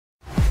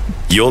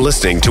You're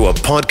listening to a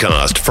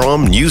podcast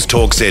from News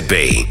Talk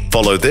ZB.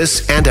 Follow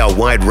this and our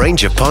wide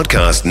range of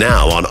podcasts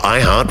now on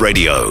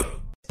iHeartRadio.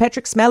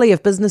 Pattrick Smellie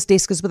of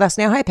BusinessDesk is with us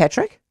now. Hi,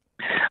 Pattrick.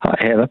 Hi,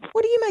 Heather.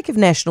 What do you make of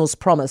National's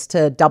promise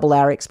to double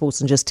our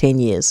exports in just 10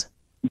 years?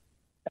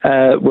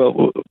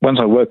 Well, once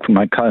I woke from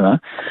my coma,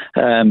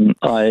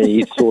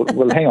 I thought,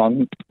 well, hang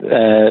on,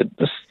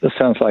 this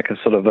sounds like a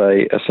sort of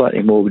a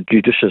slightly more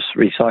judicious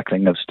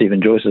recycling of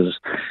Stephen Joyce's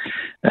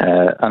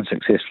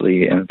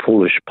unsuccessfully and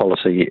foolish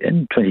policy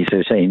in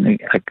 2013,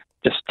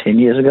 just 10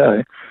 years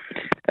ago,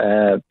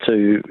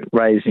 to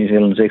raise New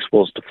Zealand's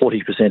exports to 40%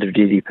 of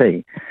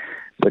GDP,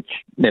 which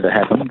never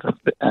happened.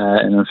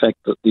 And in fact,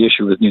 the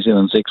issue with New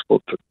Zealand's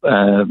export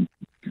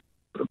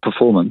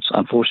performance,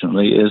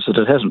 unfortunately, is that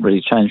it hasn't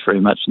really changed very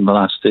much in the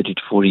last 30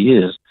 to 40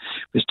 years.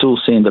 We still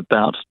send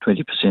about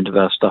 20% of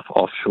our stuff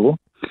offshore.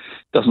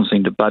 Doesn't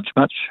seem to budge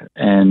much,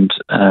 and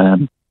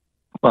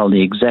while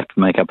the exact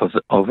makeup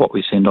of what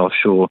we send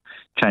offshore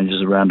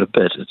changes around a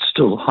bit, it's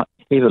still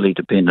heavily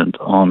dependent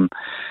on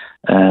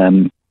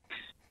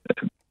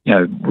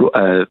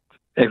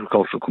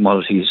agricultural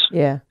commodities,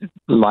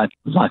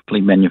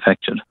 lightly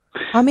manufactured.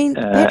 I mean,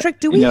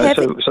 Pattrick, do we have...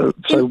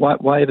 So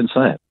why even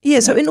say it? Yeah,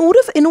 so in order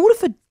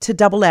to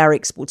double our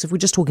exports, if we're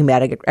just talking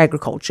about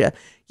agriculture,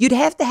 you'd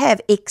have to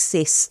have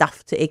excess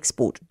stuff to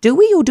export. Do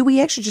we, or do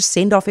we actually just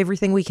send off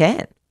everything we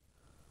can?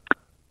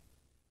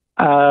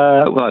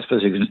 Well, I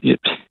suppose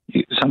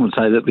some would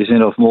say that we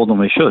send off more than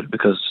we should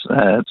because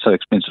it's so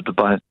expensive to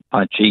buy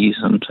cheese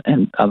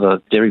and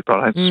other dairy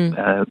products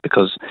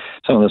because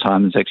some of the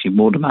time there's actually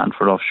more demand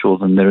for it offshore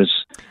than there is.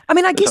 I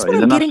mean, I guess what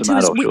I'm getting to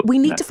is we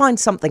need to find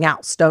something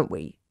else, don't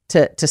we,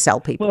 to sell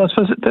people? Well, I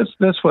suppose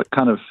that's what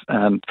kind of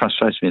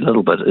frustrates me a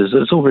little bit is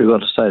it's all very well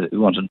to say that we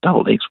want to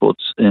double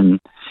exports in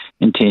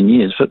 10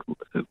 years, but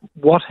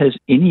what has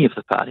any of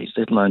the parties,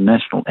 let alone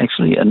National,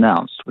 actually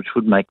announced which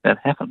would make that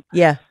happen?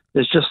 Yeah.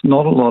 There's just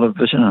not a lot of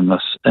vision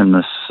in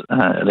this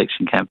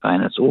election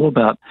campaign. It's all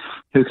about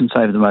who can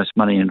save the most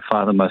money and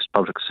fire the most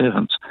public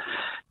servants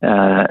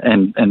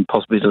and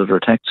possibly deliver a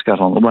tax cut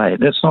on the way.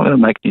 That's not going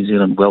to make New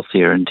Zealand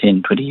wealthier in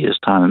 10, 20 years'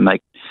 time and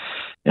make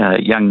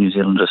young New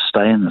Zealanders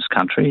stay in this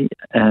country.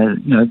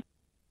 It's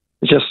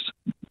just,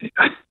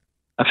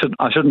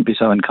 I shouldn't be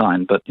so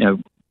unkind, but,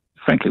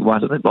 frankly, why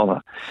do they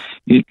bother?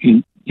 You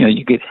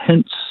get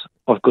hints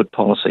of good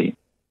policy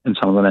in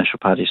some of the National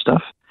Party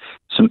stuff,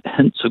 some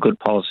hints of good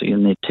policy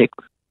in their tech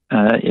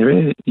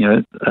area,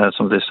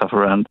 some of their stuff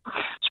around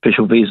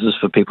special visas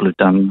for people who've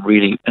done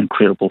really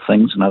incredible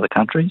things in other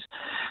countries,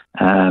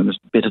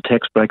 better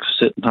tax breaks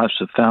for certain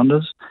types of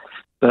founders.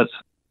 But,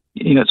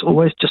 it's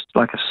always just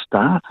like a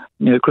start.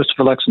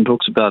 Christopher Luxon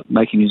talks about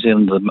making New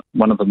Zealand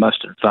one of the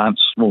most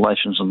advanced small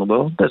nations in the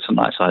world. That's a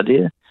nice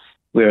idea.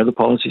 Where are the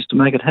policies to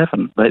make it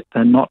happen?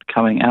 They're not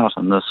coming out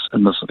in this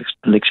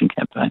election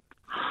campaign.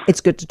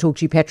 It's good to talk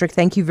to you, Pattrick.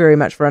 Thank you very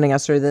much for running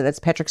us through that. That's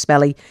Pattrick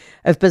Smellie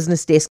of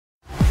BusinessDesk.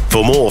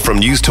 For more from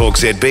News Talk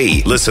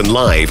ZB, listen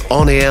live,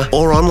 on air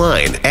or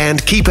online,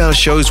 and keep our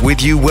shows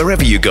with you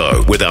wherever you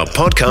go with our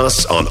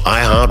podcasts on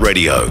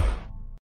iHeartRadio.